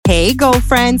Hey,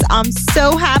 girlfriends, I'm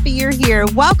so happy you're here.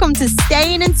 Welcome to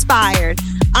Staying Inspired.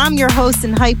 I'm your host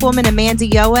and hype woman, Amanda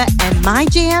Yoa, and my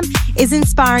jam is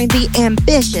inspiring the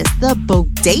ambitious, the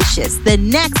bodacious, the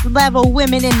next level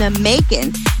women in the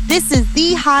making. This is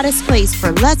the hottest place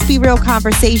for let's be real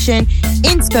conversation,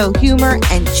 inspo humor,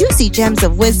 and juicy gems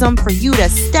of wisdom for you to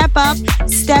step up,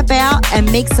 step out, and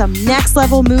make some next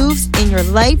level moves in your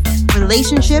life,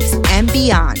 relationships, and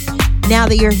beyond. Now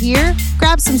that you're here,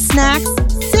 grab some snacks,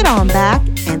 sit on back,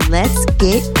 and let's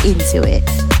get into it.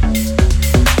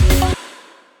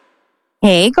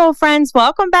 Hey, girlfriends,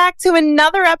 welcome back to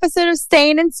another episode of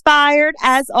Staying Inspired.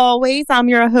 As always, I'm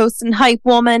your host and hype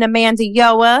woman, Amanda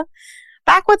Yoa,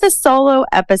 back with a solo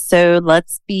episode.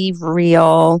 Let's be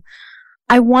real.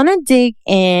 I want to dig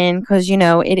in because,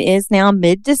 it is now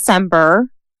mid-December.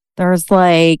 There's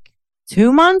like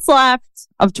 2 months left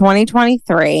of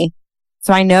 2023.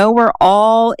 So I know we're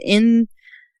all in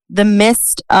the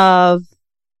midst of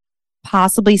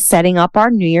possibly setting up our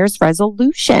New Year's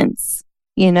resolutions.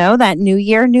 That new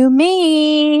year, new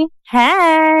me.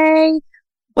 Hey,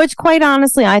 which quite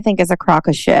honestly, I think is a crock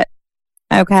of shit.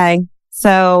 Okay.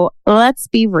 So let's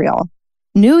be real.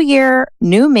 New year,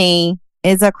 new me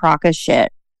is a crock of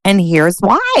shit. And here's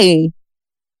why.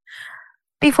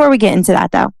 Before we get into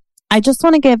that though, I just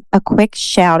want to give a quick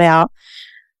shout out.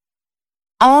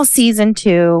 All season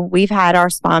 2, we've had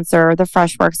our sponsor, the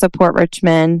Freshworks of Port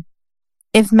Richmond.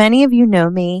 If many of you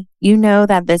know me, you know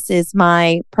that this is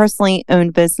my personally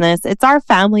owned business. It's our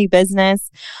family business,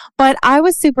 but I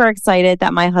was super excited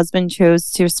that my husband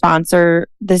chose to sponsor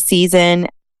the season,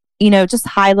 just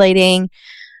highlighting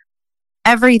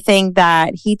everything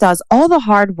that he does, all the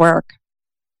hard work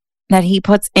that he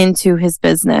puts into his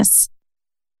business.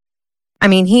 I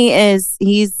mean, he's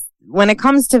when it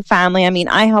comes to family,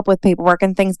 I help with paperwork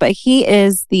and things, but he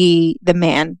is the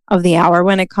man of the hour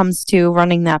when it comes to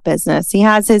running that business. He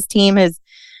has his team,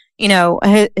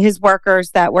 his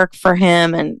workers that work for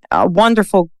him and a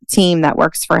wonderful team that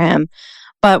works for him.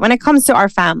 But when it comes to our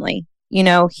family,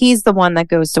 he's the one that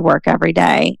goes to work every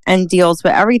day and deals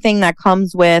with everything that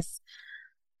comes with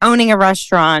owning a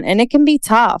restaurant, and it can be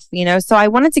tough, so I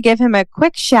wanted to give him a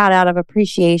quick shout out of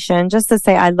appreciation just to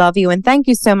say, I love you. And thank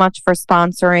you so much for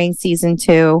sponsoring season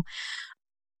 2.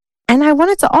 And I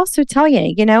wanted to also tell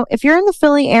you, if you're in the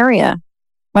Philly area,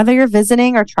 whether you're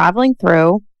visiting or traveling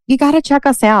through, you got to check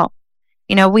us out.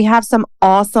 We have some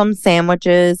awesome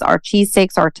sandwiches. Our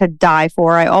cheesesteaks are to die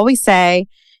for. I always say,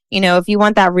 if you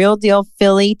want that real deal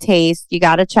Philly taste, you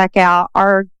got to check out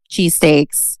our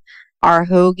cheesesteaks. Our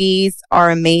hoagies are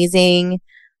amazing.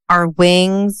 Our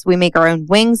wings, we make our own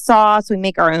wing sauce. We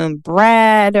make our own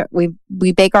bread. We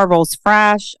bake our rolls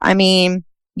fresh. You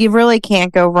really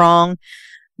can't go wrong.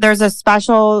 There's a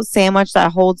special sandwich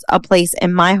that holds a place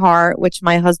in my heart, which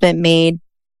my husband made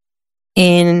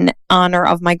in honor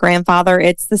of my grandfather.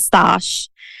 It's the Stash.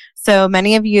 So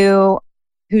many of you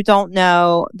who don't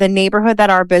know, the neighborhood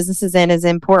that our business is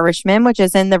in Port Richmond, which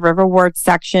is in the River Ward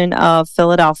section of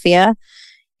Philadelphia.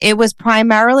 It was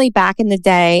primarily back in the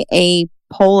day a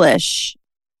Polish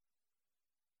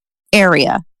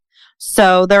area.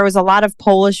 So there was a lot of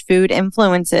Polish food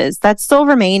influences that still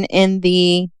remain in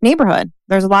the neighborhood.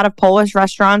 There's a lot of Polish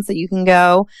restaurants that you can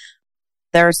go.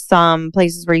 There's some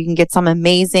places where you can get some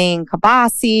amazing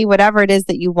kibasi, whatever it is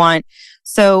that you want.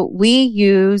 So we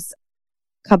use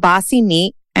kibasi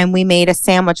meat and we made a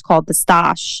sandwich called the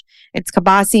Stash. It's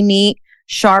kibasi meat,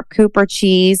 sharp Cooper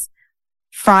cheese,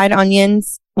 fried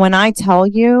onions. When I tell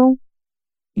you,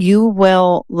 you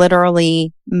will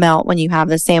literally melt when you have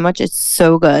the sandwich. It's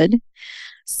so good.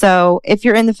 So if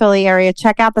you're in the Philly area,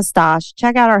 check out the Stash,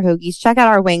 check out our hoagies, check out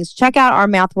our wings, check out our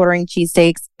mouth-watering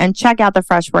cheesesteaks, and check out the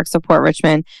Freshworks of Port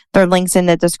Richmond. There are links in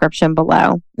the description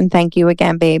below. And thank you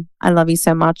again, babe. I love you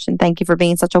so much. And thank you for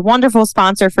being such a wonderful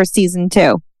sponsor for season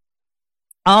 2.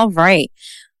 All right.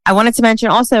 I wanted to mention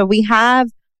also, we have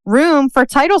room for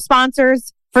title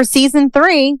sponsors for season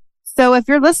 3. So if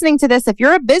you're listening to this, if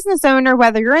you're a business owner,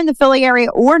 whether you're in the Philly area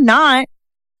or not,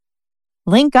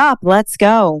 link up. Let's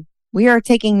go. We are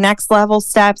taking next level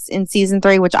steps in season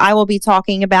 3, which I will be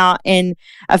talking about in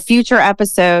a future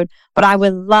episode. But I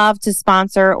would love to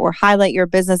sponsor or highlight your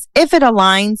business if it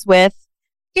aligns with,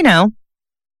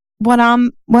 what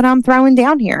I'm throwing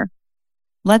down here.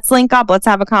 Let's link up. Let's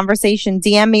have a conversation.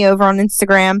 DM me over on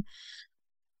Instagram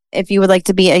if you would like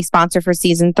to be a sponsor for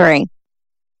season 3.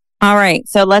 All right,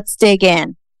 so let's dig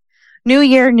in. New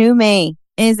year, new me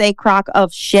is a crock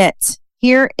of shit.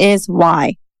 Here is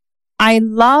why. I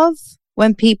love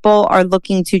when people are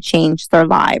looking to change their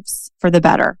lives for the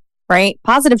better, right?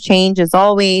 Positive change is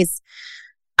always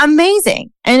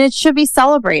amazing and it should be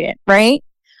celebrated, right?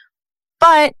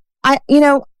 But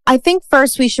I think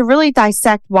first we should really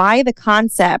dissect why the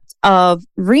concept of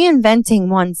reinventing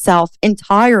oneself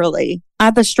entirely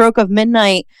at the stroke of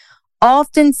midnight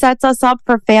often sets us up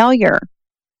for failure.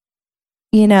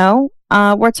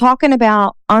 We're talking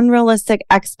about unrealistic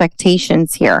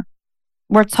expectations here.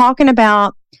 We're talking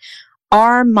about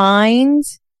our mind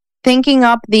thinking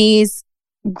up these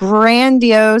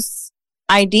grandiose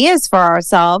ideas for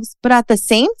ourselves, but at the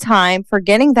same time,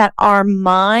 forgetting that our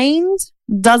mind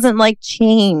doesn't like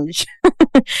change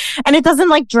and it doesn't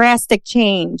like drastic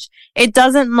change. It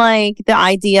doesn't like the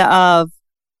idea of,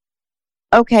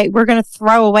 okay, we're going to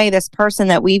throw away this person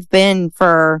that we've been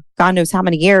for God knows how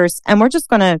many years, and we're just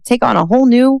going to take on a whole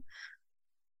new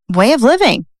way of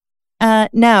living.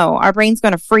 No, our brain's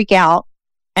going to freak out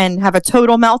and have a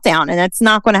total meltdown, and that's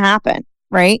not going to happen,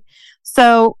 right?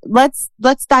 So let's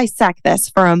dissect this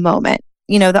for a moment.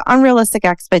 The unrealistic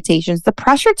expectations, the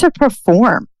pressure to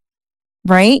perform,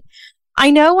 right?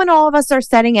 I know when all of us are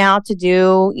setting out to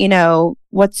do,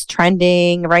 what's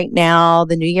trending right now,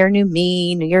 the New Year, New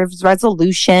Me, New Year's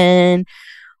resolution,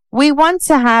 we want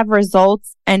to have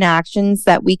results and actions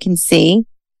that we can see,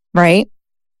 right?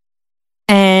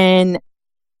 And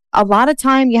a lot of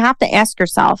time you have to ask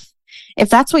yourself, if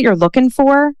that's what you're looking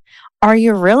for, are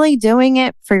you really doing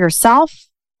it for yourself,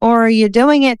 or are you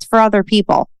doing it for other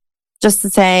people? Just to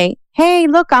say, hey,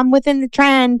 look, I'm within the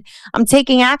trend. I'm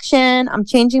taking action. I'm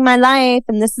changing my life.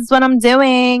 And this is what I'm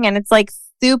doing. And it's like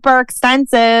super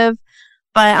expensive,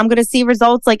 but I'm going to see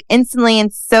results like instantly.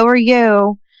 And so are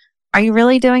you. Are you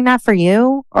really doing that for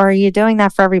you, or are you doing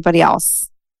that for everybody else?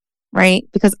 Right?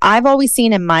 Because I've always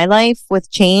seen in my life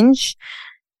with change,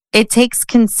 it takes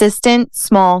consistent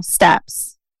small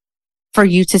steps for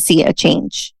you to see a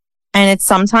change. And it's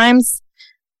sometimes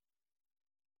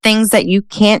things that you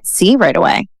can't see right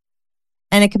away.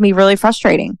 And it can be really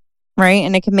frustrating, right?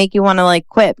 And it can make you want to like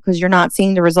quit because you're not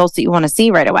seeing the results that you want to see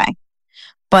right away.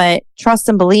 But trust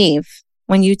and believe,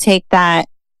 when you take that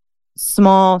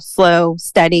small, slow,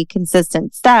 steady,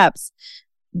 consistent steps,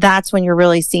 that's when you're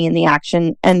really seeing the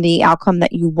action and the outcome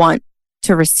that you want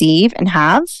to receive and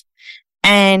have.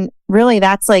 And really,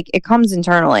 that's like, it comes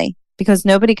internally because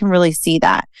nobody can really see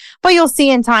that. But you'll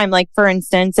see in time, like for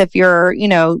instance, if you're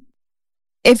in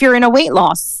a weight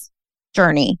loss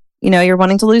journey, you're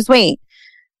wanting to lose weight,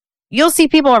 you'll see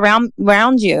people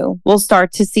around you will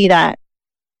start to see that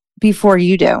before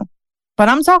you do. But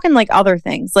I'm talking like other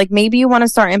things, like maybe you want to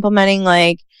start implementing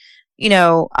like,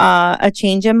 a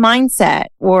change in mindset,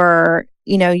 or,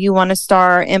 you want to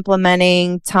start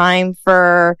implementing time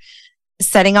for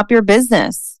setting up your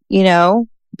business.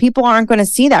 People aren't going to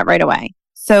see that right away.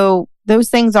 So those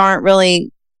things aren't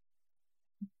really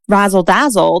razzle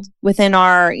dazzled within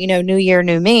our, New Year,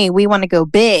 New Me. We want to go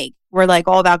big. We're like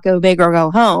all about go big or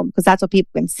go home because that's what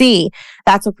people can see.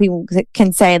 That's what people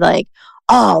can say like,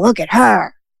 oh, look at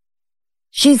her.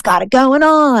 She's got it going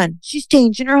on. She's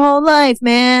changing her whole life,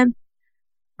 man.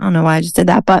 I don't know why I just did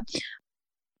that, but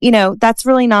that's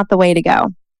really not the way to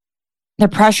go. The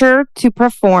pressure to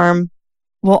perform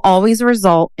will always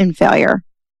result in failure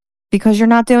because you're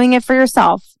not doing it for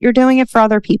yourself. You're doing it for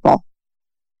other people.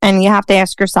 And you have to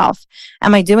ask yourself,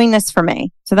 am I doing this for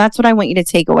me? So that's what I want you to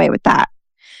take away with that.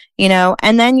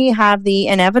 And then you have the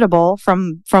inevitable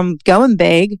from going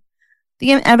big,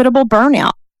 the inevitable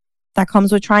burnout that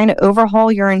comes with trying to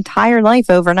overhaul your entire life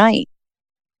overnight.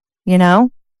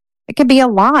 It could be a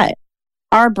lot.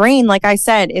 Our brain, like I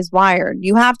said, is wired.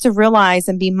 You have to realize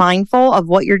and be mindful of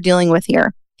what you're dealing with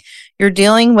here. You're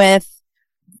dealing with,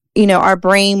 our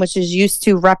brain, which is used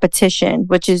to repetition,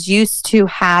 which is used to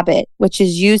habit, which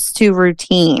is used to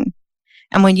routine.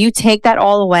 And when you take that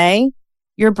all away,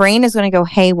 your brain is going to go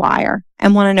haywire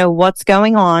and want to know what's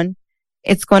going on.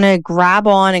 It's going to grab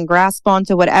on and grasp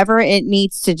onto whatever it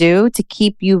needs to do to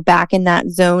keep you back in that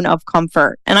zone of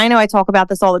comfort. And I know I talk about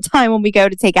this all the time when we go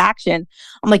to take action.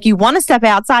 I'm like, you want to step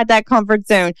outside that comfort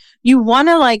zone. You want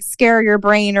to like scare your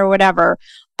brain or whatever.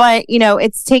 But,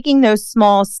 it's taking those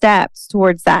small steps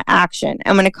towards that action.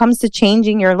 And when it comes to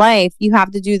changing your life, you have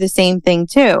to do the same thing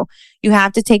too. You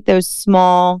have to take those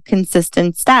small,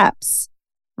 consistent steps,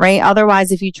 right?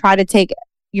 Otherwise, if you try to take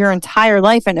your entire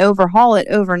life and overhaul it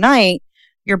overnight,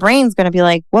 your brain's going to be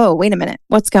like, whoa, wait a minute.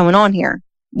 What's going on here?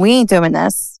 We ain't doing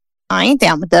this. I ain't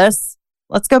down with this.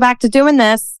 Let's go back to doing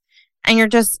this. And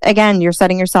you're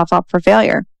setting yourself up for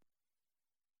failure.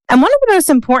 And one of the most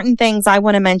important things I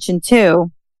want to mention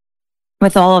too,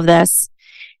 with all of this,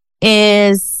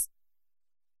 is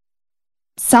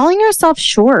selling yourself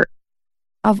short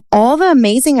of all the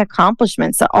amazing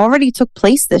accomplishments that already took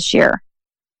place this year.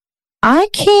 I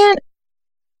can't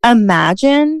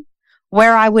imagine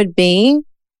where I would be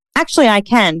Actually, I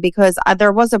can, because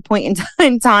there was a point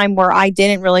in time where I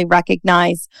didn't really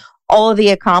recognize all of the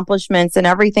accomplishments and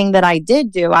everything that I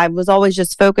did do. I was always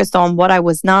just focused on what I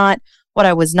was not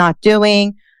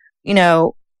doing, you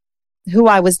know, who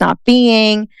I was not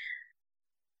being,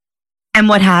 and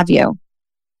what have you.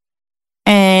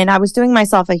 And I was doing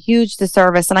myself a huge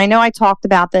disservice. And I know I talked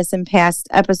about this in past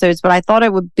episodes, but I thought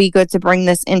it would be good to bring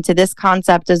this into this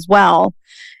concept as well.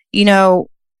 You know,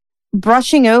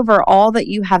 brushing over all that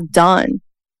you have done,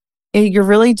 you're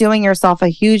really doing yourself a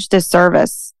huge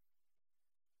disservice.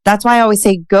 That's why I always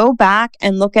say, go back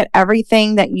and look at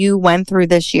everything that you went through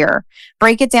this year.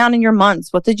 Break it down in your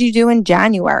months. What did you do in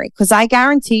January? Because I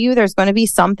guarantee you there's going to be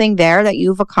something there that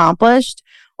you've accomplished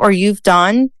or you've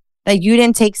done that you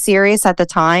didn't take serious at the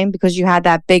time because you had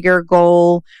that bigger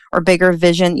goal or bigger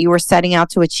vision you were setting out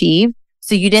to achieve.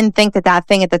 So you didn't think that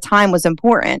thing at the time was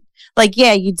important. Like,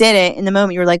 yeah, you did it in the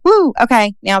moment. You were like, woo,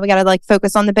 okay, now we got to like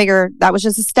focus on the bigger. That was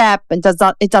just a step and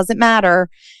it doesn't matter.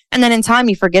 And then in time,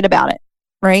 you forget about it.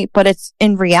 Right. But it's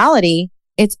in reality,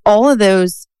 it's all of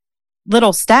those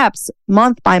little steps,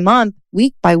 month by month,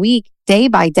 week by week, day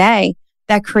by day,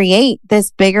 that create this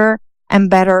bigger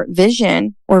and better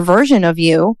vision or version of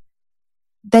you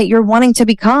that you're wanting to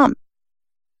become.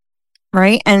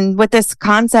 Right. And with this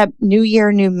concept, new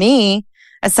year, new me,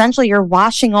 essentially you're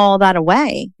washing all that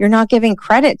away. You're not giving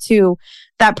credit to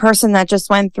that person that just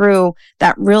went through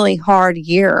that really hard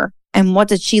year. And what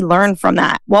did she learn from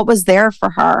that? What was there for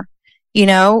her? You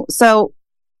know, so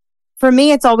for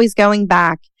me, it's always going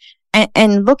back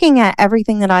and looking at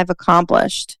everything that I've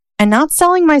accomplished and not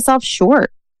selling myself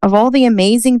short of all the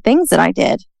amazing things that I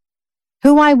did,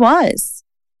 who I was.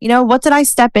 You know, what did I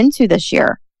step into this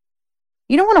year?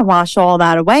 You don't want to wash all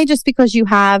that away just because you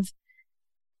have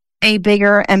a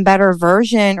bigger and better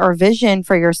version or vision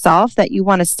for yourself that you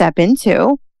want to step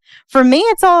into. For me,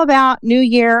 it's all about new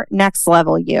year, next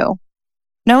level you,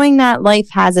 knowing that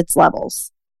life has its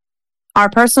levels. Our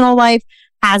personal life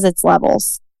has its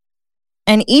levels.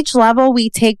 And each level we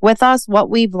take with us what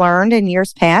we've learned in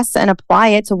years past and apply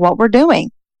it to what we're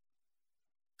doing.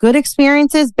 Good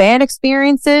experiences, bad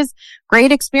experiences,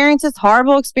 great experiences,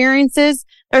 horrible experiences.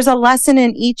 There's a lesson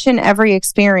in each and every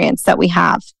experience that we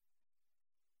have,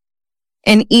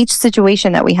 in each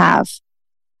situation that we have.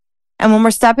 And when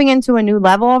we're stepping into a new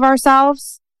level of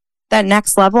ourselves, that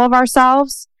next level of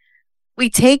ourselves, we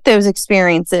take those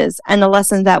experiences and the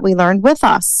lessons that we learned with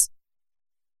us.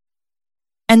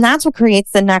 And that's what creates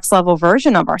the next level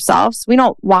version of ourselves. We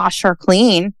don't wash her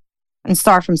clean and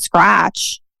start from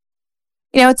scratch.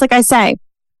 You know, it's like I say,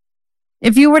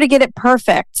 if you were to get it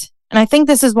perfect, and I think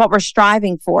this is what we're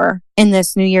striving for in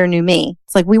this new year, new me.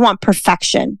 It's like we want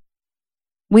perfection.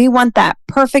 We want that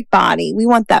perfect body. We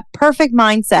want that perfect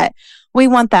mindset. We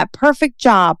want that perfect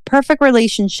job, perfect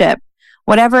relationship,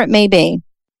 whatever it may be.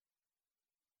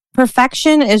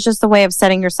 Perfection is just a way of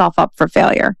setting yourself up for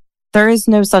failure. There is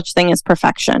no such thing as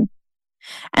perfection.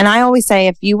 And I always say,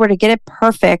 if you were to get it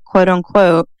perfect, quote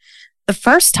unquote, the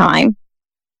first time,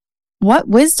 what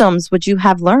wisdoms would you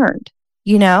have learned?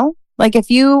 You know, like if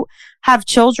you have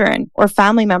children or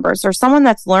family members or someone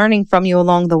that's learning from you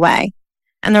along the way,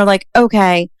 and they're like,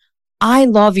 okay, I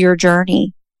love your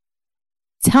journey.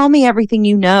 Tell me everything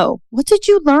you know. What did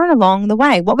you learn along the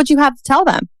way? What would you have to tell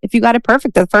them if you got it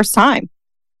perfect the first time?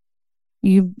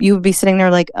 You would be sitting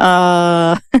there like,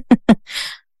 I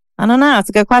don't know. It's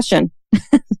a good question.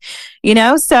 You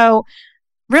know, so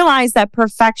realize that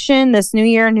perfection, this new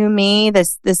year, new me,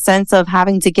 this sense of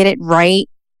having to get it right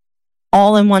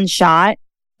all in one shot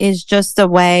is just a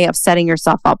way of setting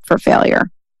yourself up for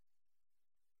failure.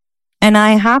 And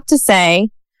I have to say,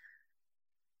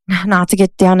 not to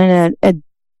get down in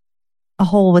a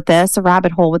hole with this, a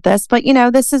rabbit hole with this, but you know,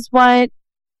 this is what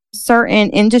certain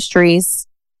industries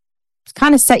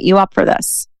kind of set you up for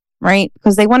this, right?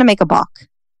 Because they want to make a buck.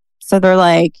 So they're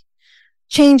like,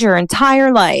 change your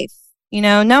entire life, you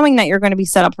know, knowing that you're going to be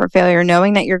set up for failure,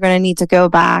 knowing that you're going to need to go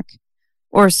back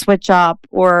or switch up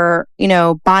or, you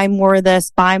know, buy more of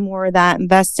this, buy more of that,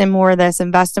 invest in more of this,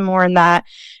 invest in more in that.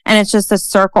 And it's just a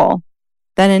circle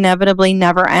that inevitably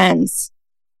never ends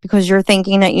because you're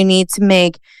thinking that you need to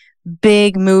make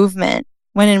big movement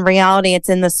when in reality it's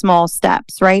in the small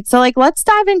steps, right? So like, let's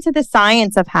dive into the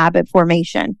science of habit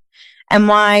formation and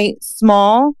why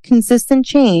small, consistent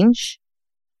change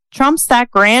trumps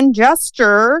that grand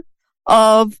gesture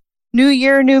of new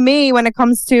year, new me when it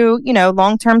comes to, you know,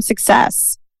 long-term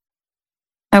success.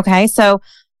 Okay, so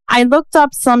I looked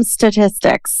up some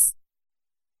statistics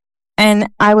and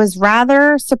I was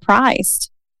rather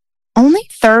surprised. Only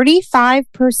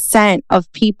 35%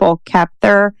 of people kept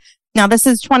their Now this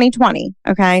is 2020.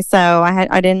 Okay. So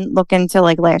I didn't look into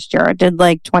like last year. I did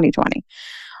like 2020.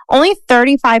 Only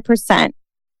 35%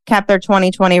 kept their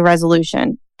 2020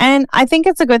 resolution. And I think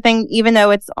it's a good thing, even though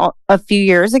it's a few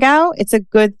years ago, it's a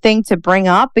good thing to bring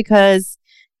up because,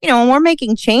 when we're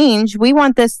making change, we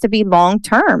want this to be long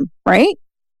term, right?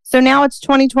 So now it's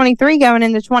 2023 going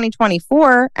into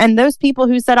 2024. And those people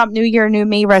who set up New Year, New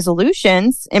Me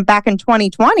resolutions and back in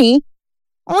 2020,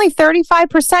 only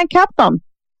 35% kept them.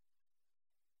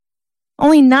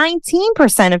 Only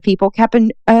 19% of people kept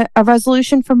a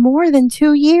resolution for more than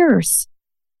 2 years.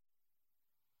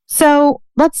 So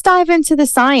let's dive into the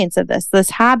science of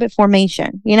this habit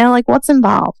formation. Like what's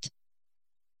involved?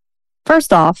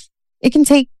 First off, it can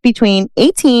take between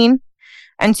 18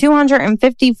 and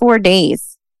 254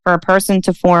 days for a person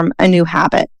to form a new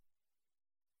habit.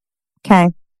 Okay.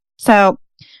 So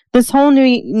this whole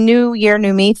new year,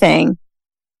 new me thing,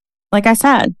 like I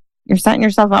said, you're setting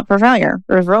yourself up for failure.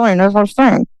 There's really no such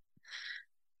thing.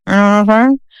 You know what I'm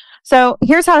saying? So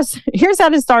here's how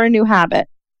to start a new habit.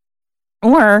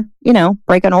 Or,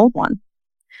 break an old one.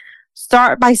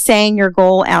 Start by saying your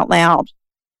goal out loud,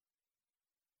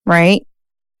 right?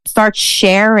 Start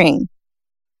sharing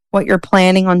what you're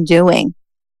planning on doing.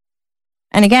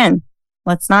 And again,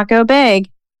 let's not go big.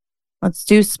 Let's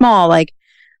do small. Like,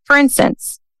 for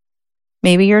instance,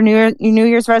 maybe your New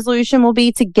Year's resolution will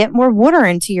be to get more water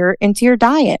into your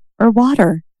diet, or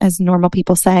water, as normal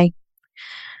people say.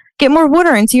 Get more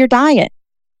water into your diet,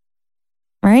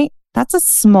 right? That's a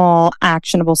small,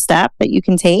 actionable step that you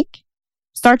can take.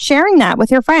 Start sharing that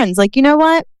with your friends. Like, you know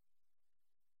what?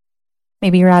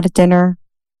 Maybe you're out at dinner.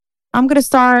 I'm going to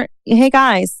start, hey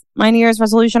guys, my New Year's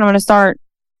resolution, I'm going to start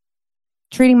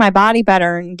treating my body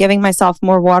better and giving myself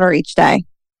more water each day.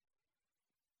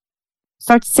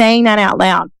 Start saying that out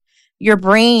loud. Your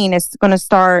brain is going to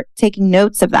start taking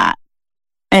notes of that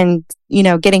and,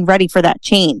 getting ready for that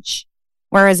change.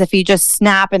 Whereas if you just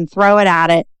snap and throw it at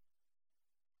it,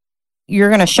 you're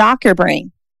going to shock your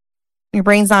brain. Your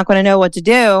brain's not going to know what to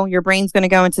do. Your brain's going to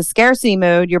go into scarcity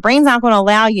mode. Your brain's not going to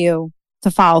allow you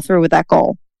to follow through with that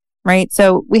goal, right?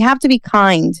 So we have to be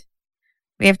kind.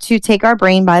 We have to take our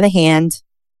brain by the hand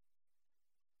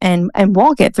and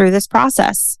walk it through this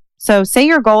process. So say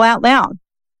your goal out loud.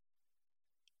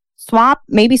 Swap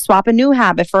a new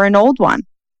habit for an old one.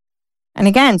 And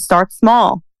again, start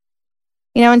small.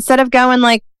 Instead of going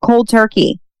like cold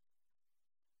turkey,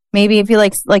 maybe if you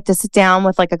like to sit down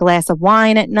with like a glass of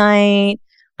wine at night,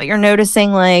 but you're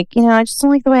noticing like, I just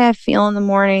don't like the way I feel in the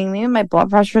morning. Maybe my blood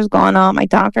pressure's gone up. My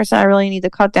doctor said I really need to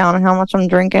cut down on how much I'm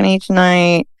drinking each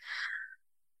night.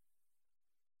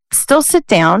 Still sit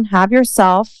down, have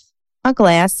yourself a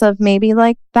glass of maybe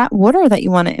like that water that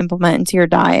you want to implement into your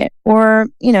diet, or,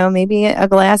 maybe a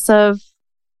glass of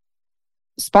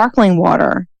sparkling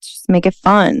water. Just make it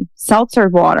fun. Seltzer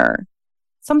water,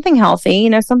 something healthy,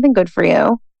 something good for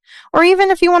you. Or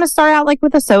even if you want to start out like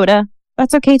with a soda,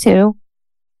 that's okay too.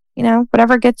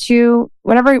 Whatever gets you,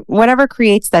 whatever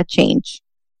creates that change.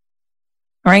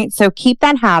 All right. So keep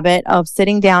that habit of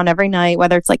sitting down every night,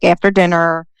 whether it's like after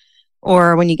dinner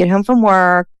or when you get home from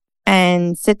work,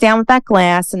 and sit down with that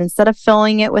glass. And instead of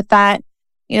filling it with that,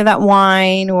 that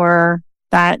wine or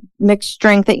that mixed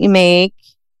drink that you make,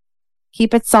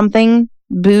 keep it something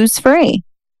booze free.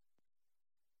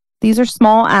 These are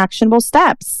small actionable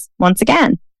steps, once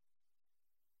again.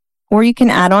 Or you can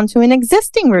add on to an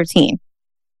existing routine,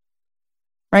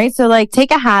 right? So like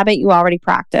take a habit you already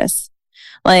practice.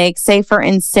 Like say, for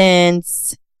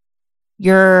instance,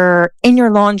 you're in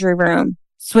your laundry room,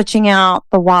 switching out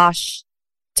the wash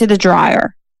to the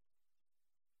dryer.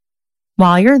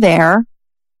 While you're there,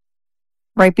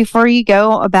 right before you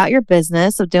go about your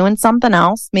business of doing something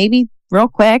else, maybe real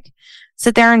quick,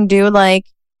 sit there and do like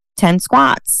 10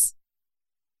 squats.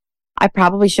 I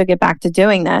probably should get back to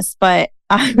doing this, but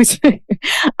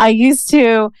I used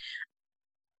to,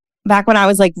 back when I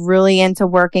was like really into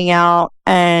working out,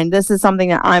 and this is something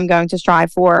that I'm going to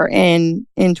strive for in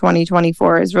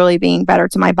 2024, is really being better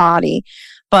to my body.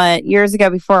 But years ago,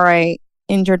 before I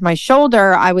injured my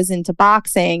shoulder, I was into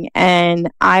boxing and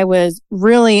I was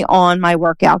really on my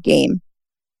workout game.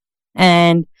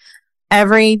 And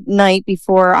every night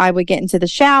before I would get into the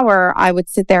shower, I would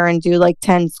sit there and do like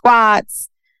 10 squats,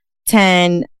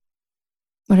 10,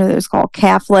 what are those called?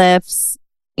 Calf lifts,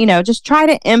 just try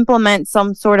to implement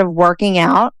some sort of working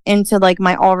out into like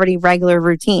my already regular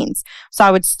routines. So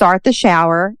I would start the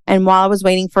shower, and while I was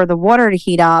waiting for the water to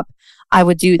heat up, I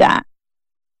would do that.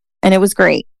 And it was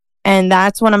great. And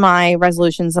that's one of my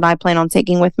resolutions that I plan on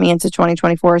taking with me into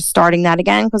 2024, is starting that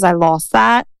again, because I lost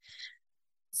that.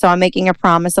 So I'm making a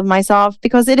promise of myself,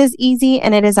 because it is easy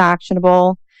and it is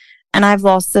actionable. And I've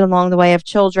lost it along the way of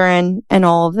children and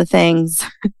all of the things.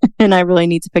 And I really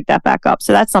need to pick that back up.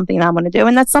 So that's something that I'm going to do.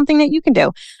 And that's something that you can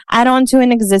do. Add on to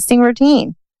an existing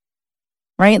routine,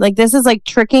 right? Like this is like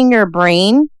tricking your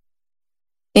brain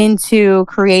into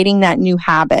creating that new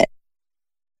habit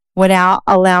without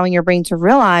allowing your brain to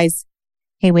realize,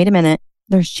 hey, wait a minute,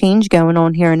 there's change going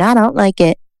on here and I don't like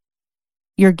it.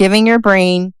 You're giving your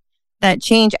brain that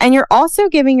change. And you're also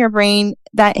giving your brain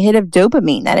that hit of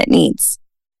dopamine that it needs.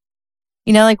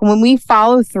 You know, like when we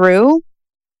follow through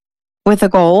with a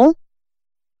goal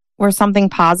or something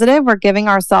positive, we're giving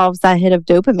ourselves that hit of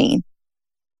dopamine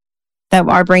that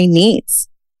our brain needs.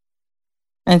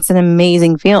 And it's an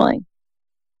amazing feeling.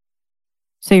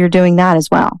 So you're doing that as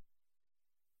well.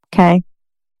 Okay.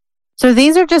 So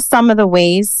these are just some of the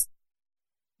ways.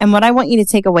 And what I want you to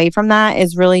take away from that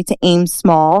is really to aim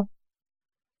small,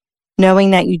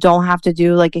 knowing that you don't have to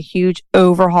do like a huge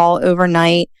overhaul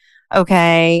overnight.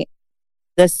 Okay.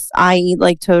 I eat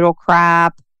like total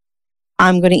crap.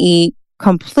 I'm going to eat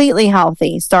completely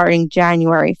healthy starting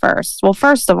January 1st. Well,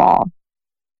 first of all,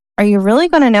 are you really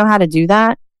going to know how to do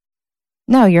that?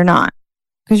 No, you're not,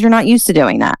 because you're not used to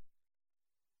doing that.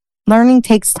 Learning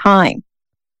takes time.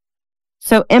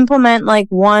 So implement like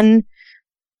one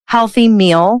healthy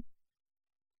meal,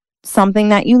 something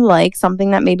that you like, something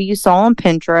that maybe you saw on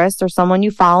Pinterest or someone you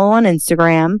follow on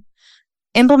Instagram.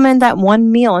 Implement that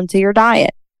one meal into your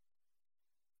diet.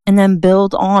 And then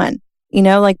build on, you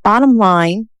know, like bottom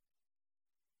line,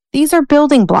 these are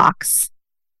building blocks.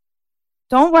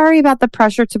 Don't worry about the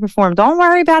pressure to perform. Don't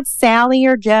worry about Sally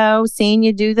or Joe seeing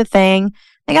you do the thing.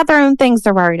 They got their own things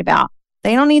they're worried about.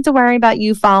 They don't need to worry about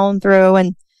you following through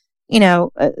and, you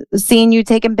know, seeing you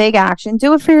taking big action.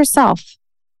 Do it for yourself.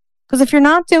 Because if you're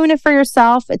not doing it for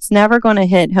yourself, it's never going to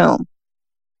hit home.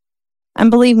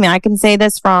 And believe me, I can say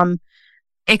this from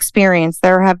experience.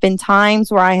 There have been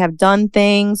times where I have done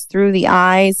things through the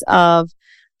eyes of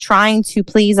trying to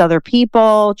please other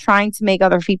people, trying to make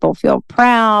other people feel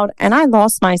proud. And I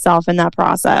lost myself in that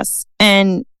process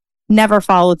and never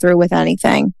followed through with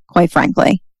anything, quite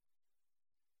frankly.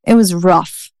 It was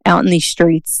rough out in these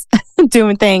streets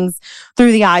doing things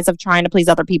through the eyes of trying to please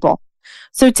other people.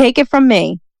 So take it from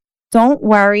me. Don't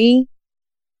worry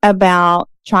about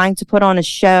trying to put on a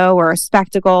show or a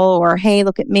spectacle or, hey,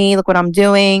 look at me, look what I'm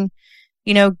doing.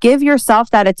 You know, give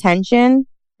yourself that attention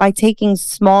by taking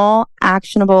small,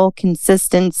 actionable,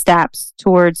 consistent steps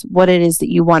towards what it is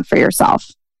that you want for yourself.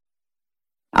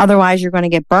 Otherwise, you're going to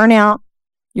get burnout.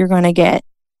 You're going to get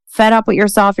fed up with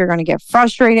yourself. You're going to get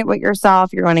frustrated with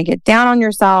yourself. You're going to get down on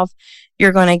yourself.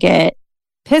 You're going to get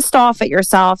pissed off at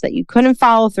yourself that you couldn't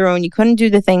follow through and you couldn't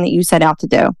do the thing that you set out to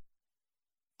do.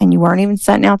 And you weren't even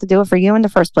setting out to do it for you in the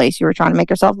first place. You were trying to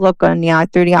make yourself look good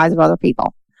through the eyes of other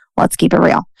people. Let's keep it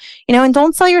real. You know, and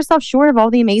don't sell yourself short of all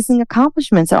the amazing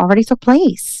accomplishments that already took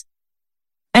place.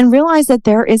 And realize that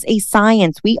there is a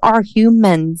science. We are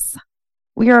humans.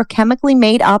 We are chemically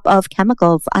made up of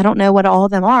chemicals. I don't know what all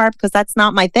of them are because that's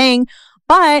not my thing.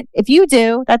 But if you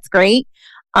do, that's great.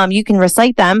 You can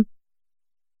recite them.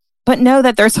 But know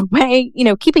that there's a way, you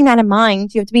know, keeping that in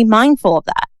mind, you have to be mindful of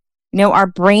that. You know, our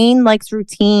brain likes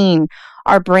routine.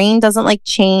 Our brain doesn't like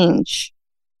change.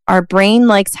 Our brain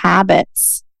likes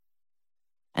habits.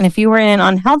 And if you were in an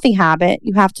unhealthy habit,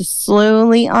 you have to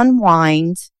slowly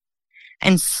unwind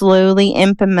and slowly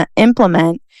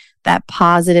implement that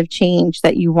positive change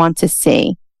that you want to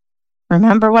see.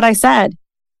 Remember what I said.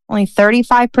 Only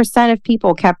 35% of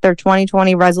people kept their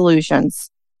 2020 resolutions.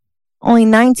 Only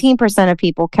 19% of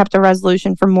people kept a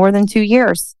resolution for more than 2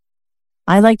 years.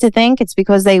 I like to think it's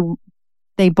because they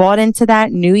bought into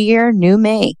that new year, new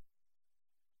me.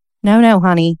 No,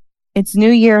 honey. It's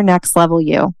new year, next level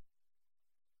you.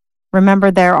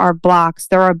 Remember, there are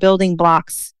building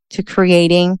blocks to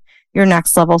creating your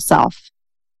next level self.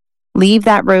 Leave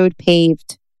that road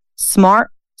paved. Start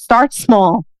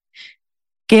small.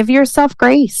 Give yourself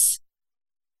grace.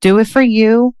 Do it for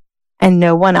you and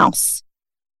no one else.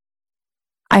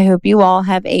 I hope you all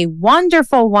have a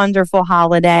wonderful, wonderful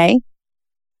holiday.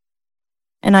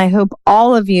 And I hope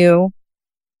all of you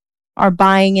are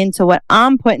buying into what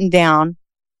I'm putting down,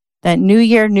 that new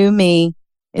year, new me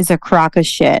is a crock of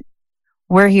shit.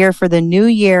 We're here for the new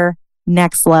year,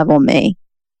 next level me.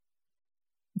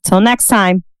 Until next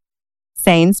time,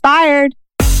 stay inspired.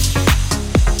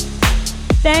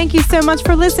 Thank you so much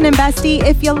for listening, bestie.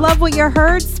 If you love what you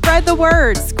heard, spread the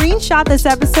word. Screenshot this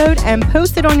episode and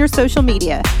post it on your social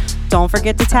media. Don't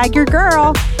forget to tag your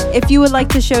girl. If you would like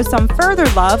to show some further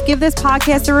love, give this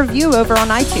podcast a review over on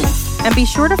iTunes. And be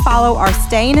sure to follow our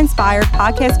Staying Inspired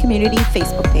podcast community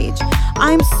Facebook page.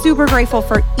 I'm super grateful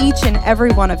for each and every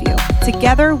one of you.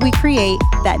 Together, we create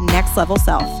that next level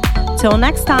self. Till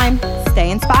next time,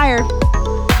 stay inspired.